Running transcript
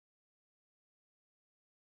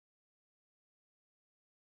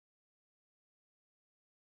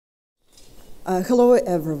Hello,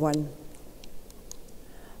 everyone.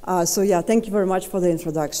 Thank you very much for the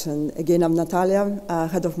introduction. Again, I'm Natalia,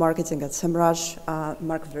 Head of Marketing at SemRush,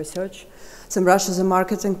 Market Research. SemRush is a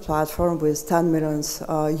marketing platform with 10 million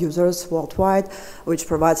users worldwide, which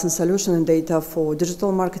provides a solution and data for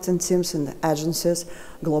digital marketing teams and agencies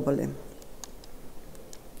globally.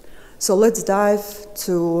 So let's dive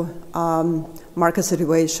to market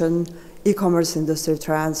situation, e-commerce industry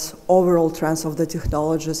trends, overall trends of the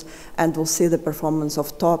technologies, and we'll see the performance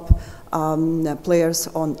of top players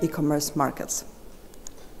on e-commerce markets.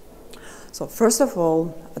 So first of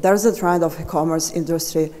all, there's a trend of e-commerce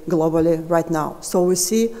industry globally right now. So we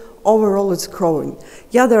see overall it's growing.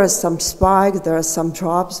 Yeah, there is some spike, there are some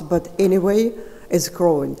drops, but anyway, it's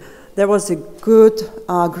growing. There was a good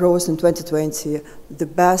growth in 2020, the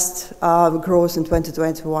best growth in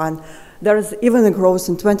 2021. There is even a growth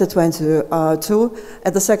in 2022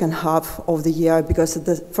 at the second half of the year, because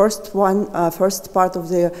the first part of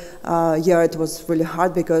the year it was really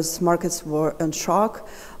hard because markets were in shock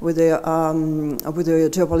with the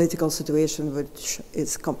geopolitical situation, which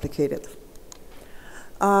is complicated.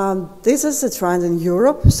 This is a trend in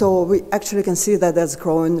Europe, so we actually can see that that's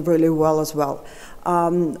growing really well as well.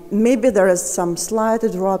 Maybe there is some slight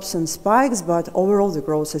drops and spikes, but overall the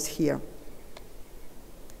growth is here.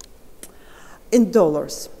 In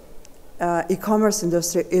dollars, e-commerce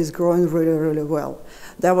industry is growing really, really well.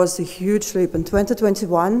 There was a huge leap in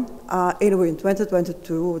 2021. Anyway, in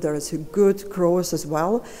 2022, there is a good growth as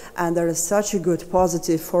well, and there is such a good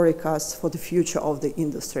positive forecast for the future of the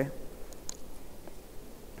industry.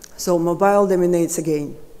 So mobile dominates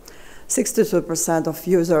again. 62% of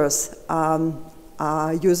users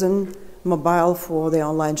are using mobile for the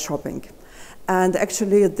online shopping. And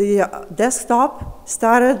actually, the desktop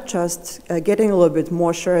started just getting a little bit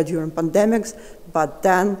more share during pandemics, but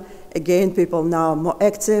then again, people now are more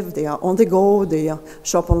active, they are on the go, they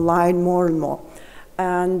shop online more and more.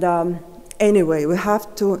 And anyway, we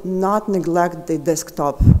have to not neglect the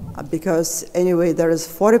desktop, because anyway, there is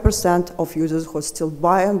 40% of users who still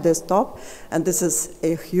buy on desktop, and this is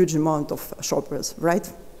a huge amount of shoppers, right?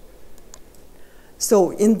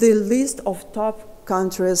 So in the list of top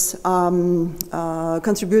countries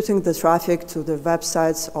contributing the traffic to the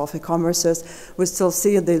websites of e-commerces, we still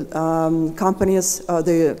see the countries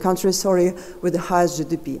with the highest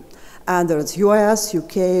GDP. And there's US,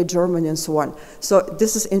 UK, Germany, and so on. So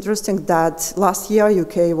this is interesting that last year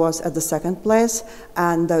UK was at the second place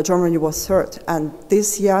and Germany was third. And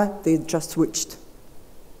this year they just switched.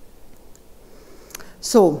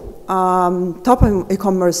 So, top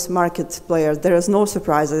e-commerce market players, there is no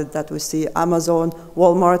surprise that we see Amazon,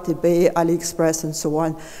 Walmart, eBay, AliExpress, and so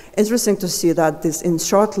on. Interesting to see that this in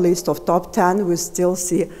short list of top 10, we still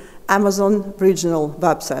see Amazon regional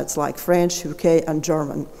websites like French, UK, and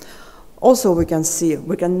German. Also, we can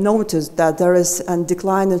notice that there is a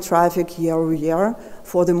decline in traffic year over year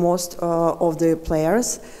for the most of the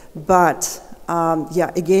players, but yeah,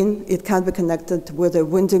 again, it can be connected with a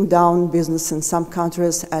winding down business in some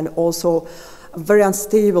countries and also a very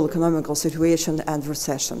unstable economical situation and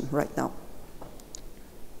recession right now.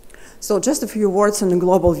 So just a few words on a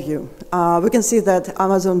global view. We can see that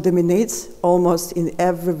Amazon dominates almost in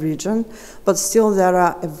every region, but still there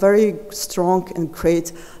are a very strong and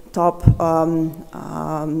great top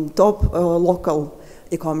local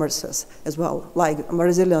e-commerces as well, like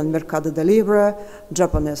Brazilian Mercado Livre,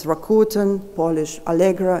 Japanese Rakuten, Polish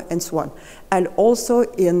Allegro, and so on. And also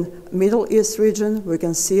in Middle East region, we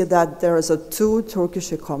can see that there is 2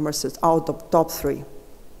 Turkish e-commerces out of top 3.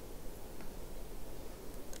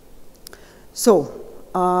 So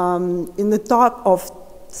in the top of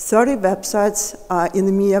 30 websites in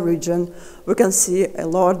the MEA region, we can see a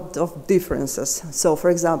lot of differences. So for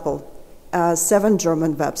example, 7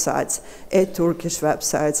 German websites, 8 Turkish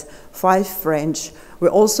websites, 5 French. We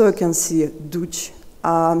also can see Dutch,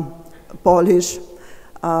 Polish,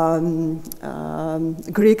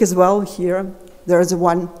 Greek as well here. There is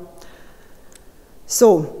one.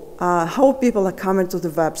 So how people are coming to the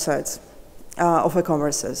websites of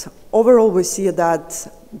e-commerces. Overall, we see that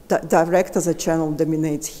direct as a channel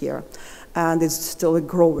dominates here, and it's still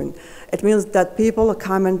growing. It means that people are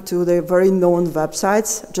coming to the very known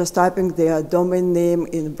websites, just typing their domain name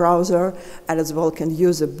in the browser, and as well can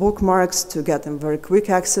use the bookmarks to get them very quick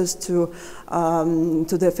access to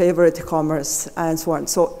their favorite e-commerce and so on.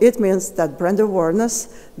 So it means that brand awareness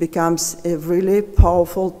becomes a really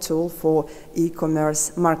powerful tool for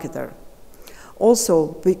e-commerce marketer.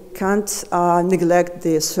 Also, we can't neglect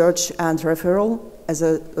the search and referral as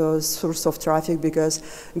a source of traffic, because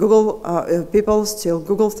Google people still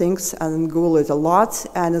Google things and Google it a lot,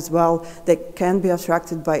 and as well they can be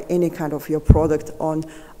attracted by any kind of your product on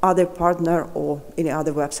other partner or any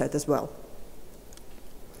other website as well.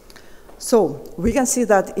 So we can see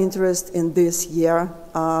that interest in this year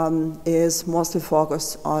is mostly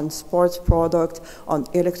focused on sports product, on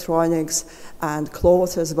electronics, and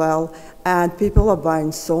clothes as well. And people are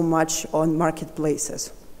buying so much on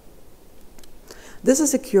marketplaces. This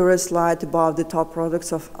is a curious slide about the top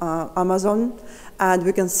products of Amazon. And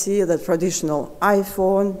we can see the traditional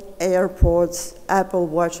iPhone, AirPods, Apple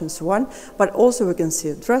Watch, and so on. But also we can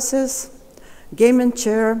see dresses, gaming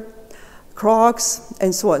chair, Crocs,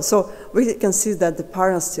 and so on. So we can see that the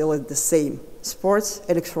pattern still is the same: sports,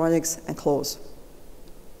 electronics, and clothes.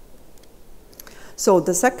 So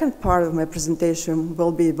the second part of my presentation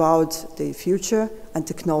will be about the future and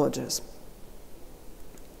technologies.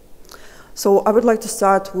 So I would like to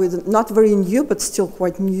start with not very new, but still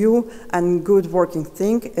quite new and good working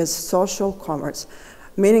thing is social commerce,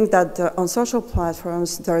 meaning that on social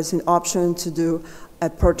platforms there is an option to do a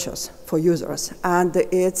purchase for users, and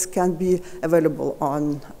it can be available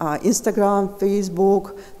on Instagram,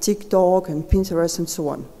 Facebook, TikTok, and Pinterest, and so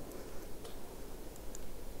on.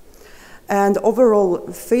 And overall,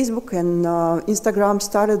 Facebook and Instagram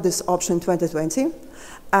started this option in 2020,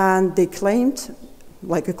 and they claimed,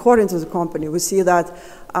 like according to the company, we see that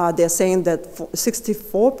they're saying that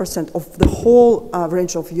 64% of the whole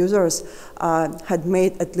range of users had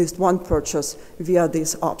made at least one purchase via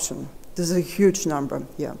this option. This is a huge number,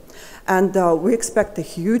 yeah. And we expect a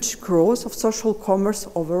huge growth of social commerce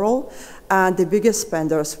overall, and the biggest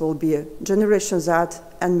spenders will be Generation Z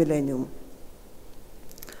and Millennium.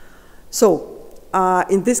 So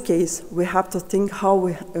in this case, we have to think how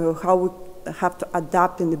we have to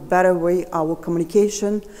adapt in a better way our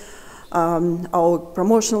communication, our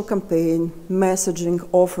promotional campaign, messaging,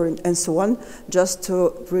 offering, and so on, just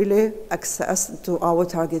to really access to our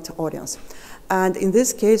target audience. And in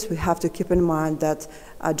this case, we have to keep in mind that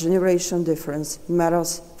a generation difference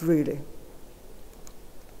matters really.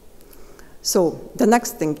 So the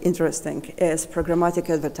next thing interesting is programmatic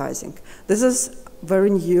advertising. This is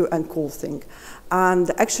very new and cool thing. And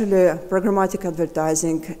actually, programmatic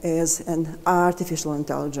advertising is an artificial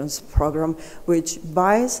intelligence program which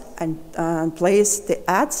buys and plays the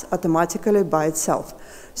ads automatically by itself.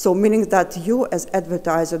 So meaning that you as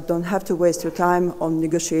advertiser don't have to waste your time on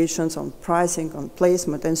negotiations, on pricing, on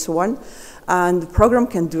placement, and so on. And the program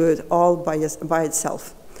can do it all by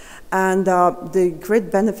itself. And the great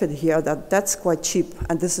benefit here that's quite cheap,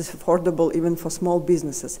 and this is affordable even for small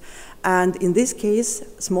businesses. And in this case,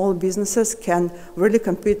 small businesses can really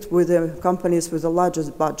compete with the companies with the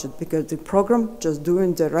largest budget, because the program just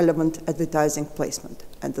doing the relevant advertising placement,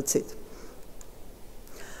 and that's it.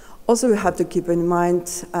 Also, we have to keep in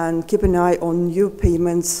mind and keep an eye on new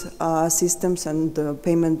payments systems and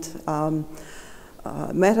payment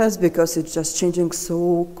methods, because it's just changing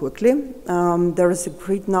so quickly. There is a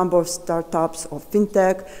great number of startups of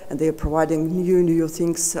fintech, and they are providing new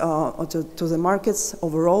things to the markets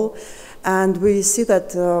overall. And we see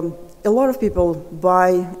that a lot of people buy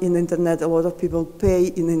in the internet, a lot of people pay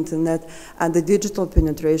in the internet, and the digital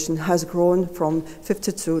penetration has grown from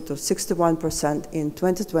 52 to 61% in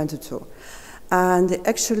 2022. And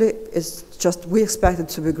actually, it's just, we expect it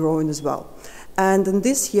to be growing as well. And in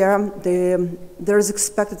this year, there is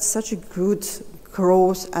expected such a good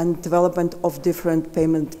growth and development of different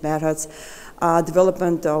payment methods,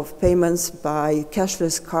 development of payments by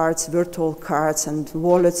cashless cards, virtual cards, and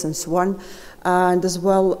wallets, and so on, and as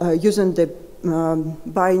well using the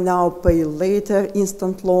buy now, pay later,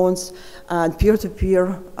 instant loans, and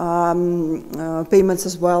peer-to-peer payments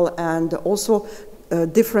as well, and also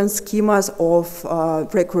different schemas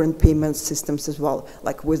of recurrent payment systems as well,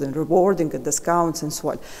 like with rewarding and discounts and so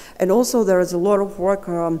on. And also there is a lot of work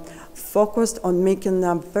focused on making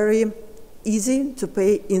them very easy to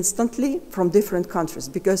pay instantly from different countries,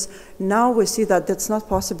 because now we see that that's not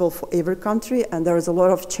possible for every country, and there is a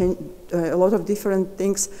lot of different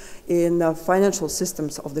things in financial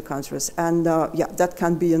systems of the countries. And yeah, that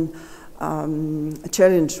can be a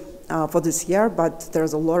challenge for this year, but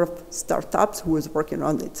there's a lot of startups who is working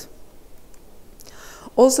on it.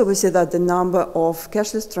 Also, we see that the number of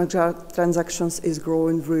cashless transactions is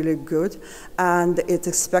growing really good, and it's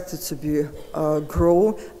expected to be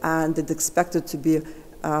grow, and it's expected to be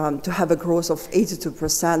to have a growth of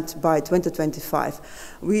 82% by 2025.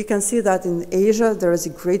 We can see that in Asia there is a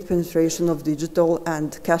great penetration of digital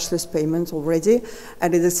and cashless payments already,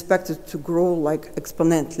 and it is expected to grow like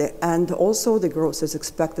exponentially. And also the growth is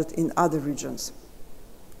expected in other regions.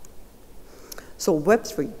 So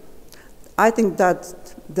Web3. I think that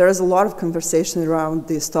there is a lot of conversation around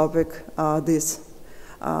this topic these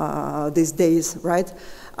days, right?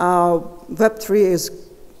 Web3 is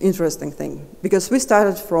interesting thing because we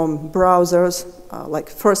started from browsers, like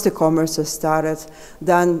first e-commerce started,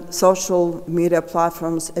 then social media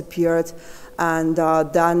platforms appeared, and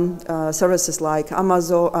then services like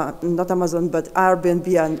Amazon, not Amazon, but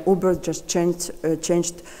Airbnb and Uber just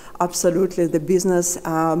changed absolutely the business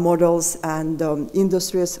models and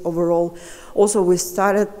industries overall. Also, we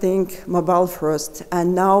started think mobile first,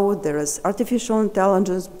 and now there is artificial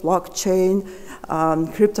intelligence, blockchain,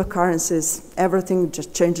 cryptocurrencies, everything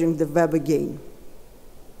just changing the web again.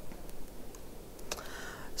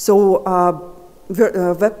 So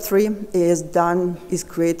Web3 is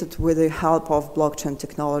created with the help of blockchain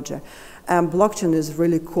technology, and blockchain is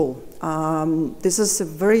really cool. This is a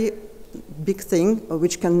very big thing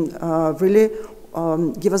which can really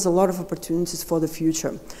give us a lot of opportunities for the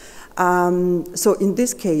future. So in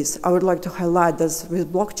this case, I would like to highlight that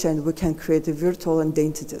with blockchain we can create virtual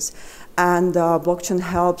identities, and blockchain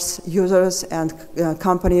helps users and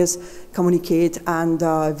companies communicate and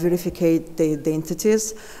verify the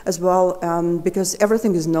identities as well, because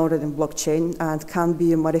everything is noted in blockchain and can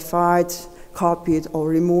be modified, copied or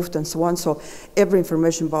removed and so on. So every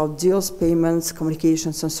information about deals, payments,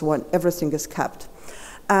 communications and so on, everything is kept.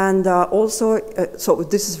 And also, so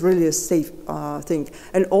this is really a safe thing.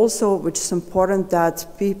 And also, which is important, that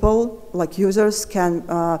people, like users, can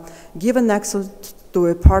give an access to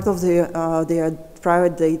a part of their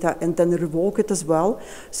private data and then revoke it as well.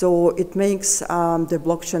 So it makes the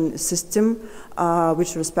blockchain system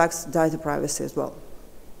which respects data privacy as well.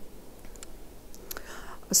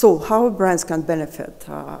 So how brands can benefit?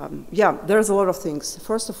 Yeah, there's a lot of things.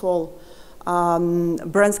 First of all,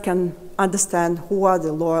 brands can understand who are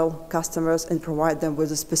the loyal customers and provide them with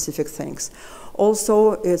the specific things.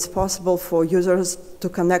 Also, it's possible for users to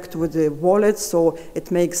connect with the wallet, so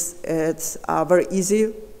it makes it very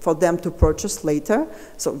easy for them to purchase later.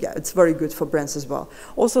 So yeah, it's very good for brands as well.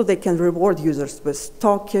 Also, they can reward users with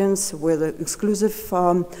tokens, with exclusive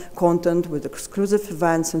content, with exclusive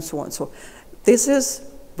events and so on. So this is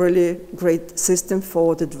really great system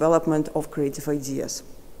for the development of creative ideas.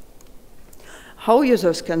 How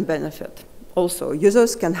users can benefit? Also,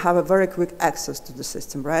 users can have a very quick access to the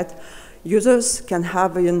system, right? Users can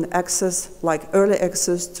have an access, like early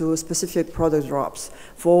access to specific product drops,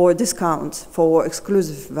 for discounts, for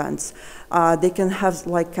exclusive events. They can have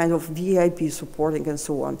like kind of VIP supporting and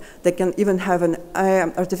so on. They can even have an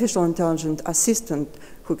artificial intelligence assistant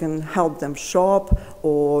who can help them shop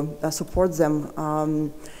or support them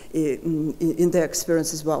in their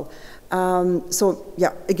experience as well. So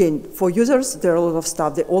yeah, again, for users, there are a lot of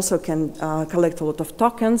stuff. They also can collect a lot of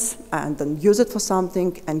tokens and then use it for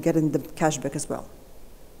something and get in the cashback as well.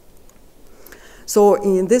 So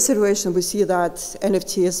in this situation, we see that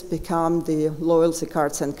NFTs become the loyalty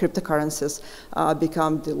cards and cryptocurrencies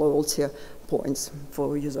become the loyalty points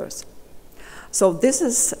for users. So this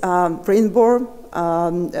is Bitcoin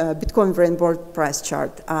rainbow price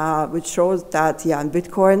chart, which shows that, yeah,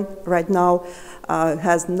 Bitcoin right now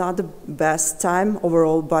has not the best time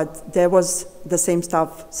overall, but there was the same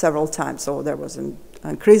stuff several times. So there was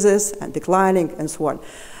increases and declining and so on.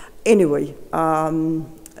 Anyway,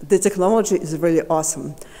 the technology is really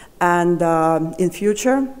awesome. And in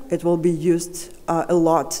future, it will be used a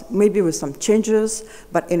lot, maybe with some changes,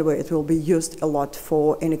 but anyway, it will be used a lot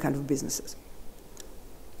for any kind of businesses.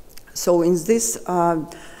 So in this, I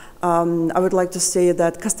would like to say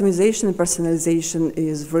that customization and personalization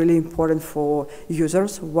is really important for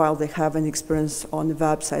users while they have an experience on the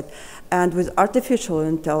website. And with artificial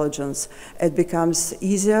intelligence, it becomes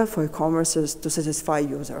easier for e-commerces to satisfy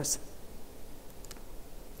users.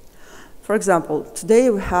 For example, today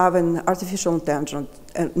we have an artificial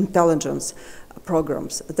intelligence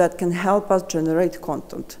programs that can help us generate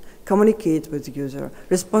content, communicate with the user,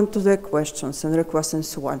 respond to their questions and requests and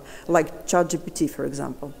so on, like ChatGPT, for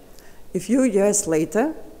example. A few years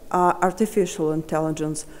later, artificial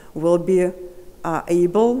intelligence will be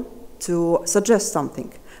able to suggest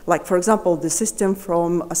something. Like, for example, the system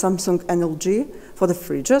from Samsung and LG for the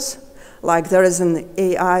fridges. Like, there is an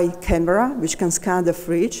AI camera which can scan the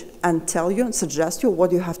fridge and tell you and suggest you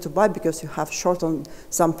what you have to buy because you have short on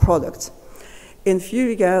some products. In a few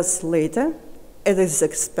years later, it is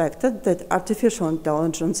expected that artificial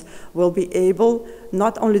intelligence will be able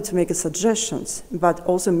not only to make suggestions, but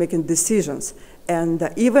also making decisions, and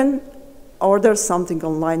even order something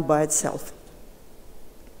online by itself.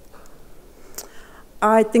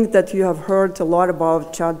 I think that you have heard a lot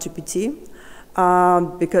about ChatGPT.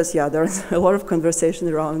 Because, yeah, there's a lot of conversation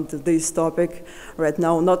around this topic right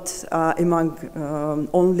now, not among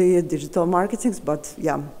only digital marketers, but,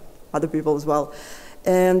 yeah, other people as well.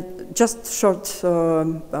 And just short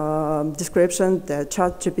description, the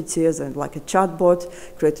ChatGPT is like a chatbot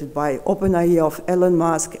created by OpenAI of Elon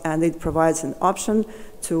Musk, and it provides an option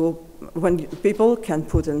to when people can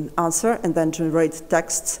put an answer and then generate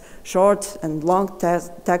texts, short and long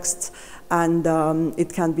texts, and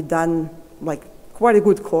it can be done like quite a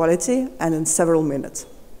good quality and in several minutes.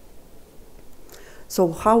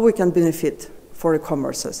 So how we can benefit for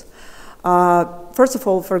e-commerces? First of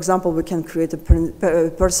all, for example, we can create a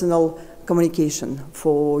personal communication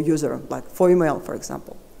for user, like for email, for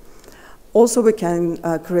example. Also, we can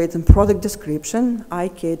create a product description,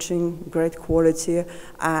 eye-catching, great quality,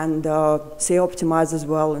 and SEO optimized as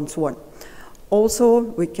well, and so on. Also,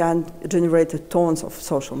 we can generate tons of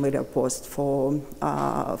social media posts for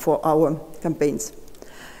our campaigns.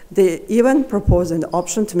 They even propose an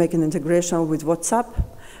option to make an integration with WhatsApp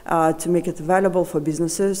to make it available for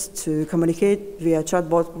businesses to communicate via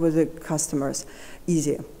chatbot with the customers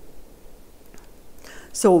easier.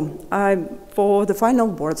 So for the final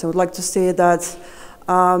words, I would like to say that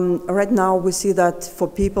right now we see that for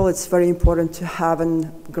people it's very important to have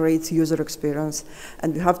a great user experience,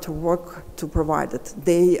 and we have to work to provide it.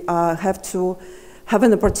 They have to have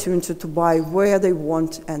an opportunity to buy where they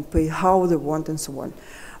want and pay how they want and so on.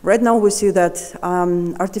 Right now we see that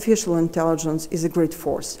artificial intelligence is a great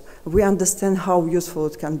force. We understand how useful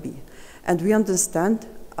it can be, and we understand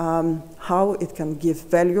how it can give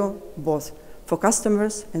value both for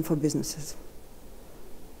customers and for businesses.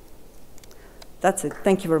 That's it.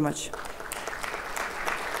 Thank you very much.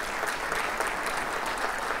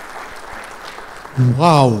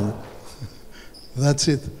 Wow. That's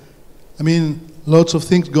it. I mean, lots of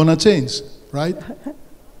things gonna change, right?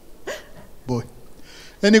 Boy.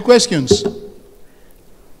 Any questions?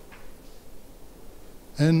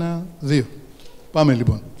 Ένα, δύο. Πάμε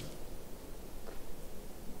λοιπόν.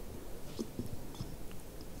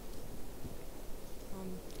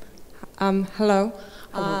 Hello.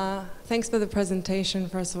 Thanks for the presentation,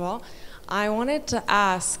 first of all. I wanted to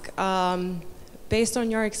ask, based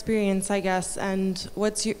on your experience, I guess, and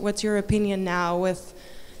what's your opinion now with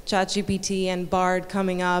ChatGPT and Bard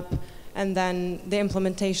coming up, and then the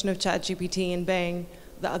implementation of ChatGPT in Bing,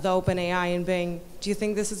 the OpenAI in Bing? Do you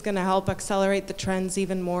think this is going to help accelerate the trends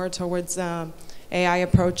even more towards AI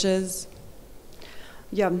approaches?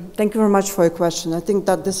 Yeah, thank you very much for your question. I think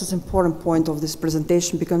that this is an important point of this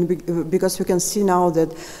presentation because we can see now that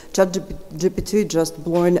ChatGPT just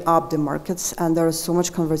blowing up the markets, and there is so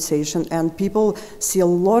much conversation, and people see a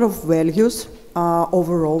lot of values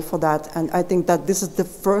overall for that. And I think that this is the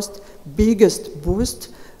first biggest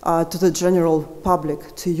boost to the general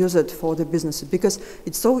public to use it for the businesses, because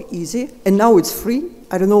it's so easy, and now it's free.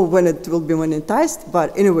 I don't know when it will be monetized,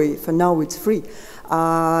 but anyway, for now it's free.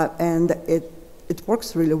 And it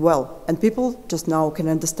works really well, and people just now can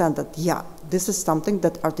understand that, yeah, this is something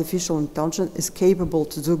that artificial intelligence is capable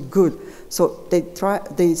to do good. So they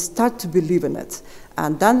start to believe in it,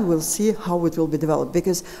 and then we'll see how it will be developed.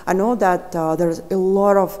 Because I know that there's a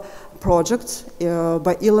lot of projects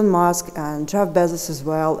by Elon Musk and Jeff Bezos as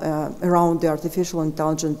well around the artificial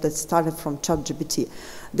intelligence that started from ChatGPT.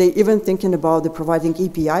 They even thinking about providing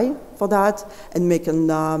API for that and making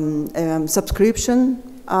subscription.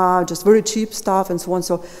 Just very cheap stuff and so on.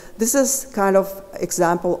 So this is kind of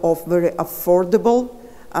example of very affordable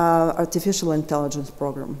artificial intelligence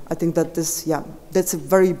program. I think that this, yeah, that's a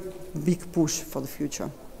very big push for the future.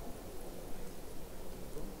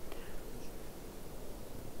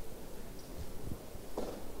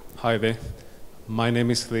 Hi there. My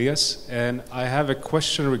name is Elias, and I have a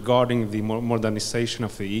question regarding the modernization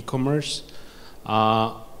of the e-commerce.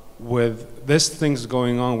 With these things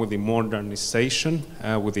going on with the modernization,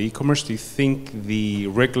 with the e-commerce, do you think the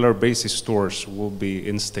regular basis stores will be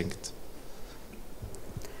extinct?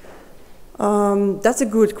 That's a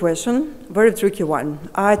good question, very tricky one.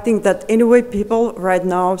 I think that anyway, people right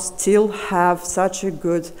now still have such a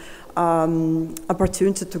good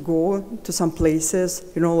opportunity to go to some places,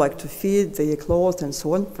 you know, like to feed their clothes and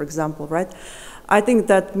so on, for example, right? I think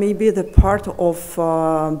that maybe the part of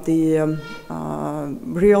the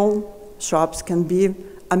real shops can be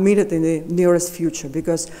omitted in the nearest future,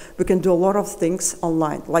 because we can do a lot of things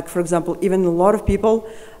online. Like, for example, even a lot of people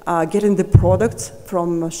getting the products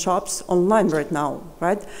from shops online right now,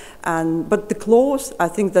 right? But the clothes, I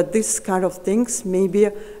think that this kind of things maybe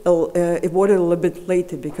evolve a little bit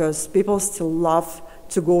later, because people still love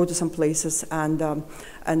to go to some places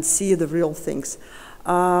and see the real things.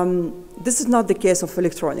 This is not the case of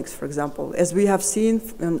electronics, for example. As we have seen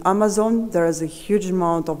on Amazon, there is a huge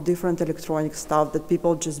amount of different electronic stuff that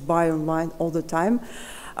people just buy online all the time.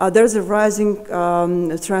 There's a rising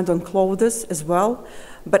trend on clothes as well,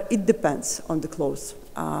 but it depends on the clothes.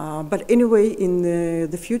 But anyway, in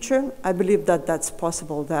the future, I believe that that's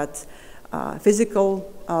possible, that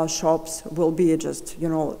physical shops will be just,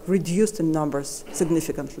 reduced in numbers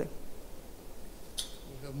significantly.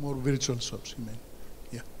 We have more virtual shops, you mean?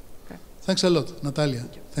 Yeah. Okay. Thanks a lot, Natalia.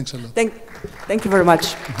 Thanks a lot. Thank you very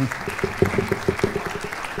much.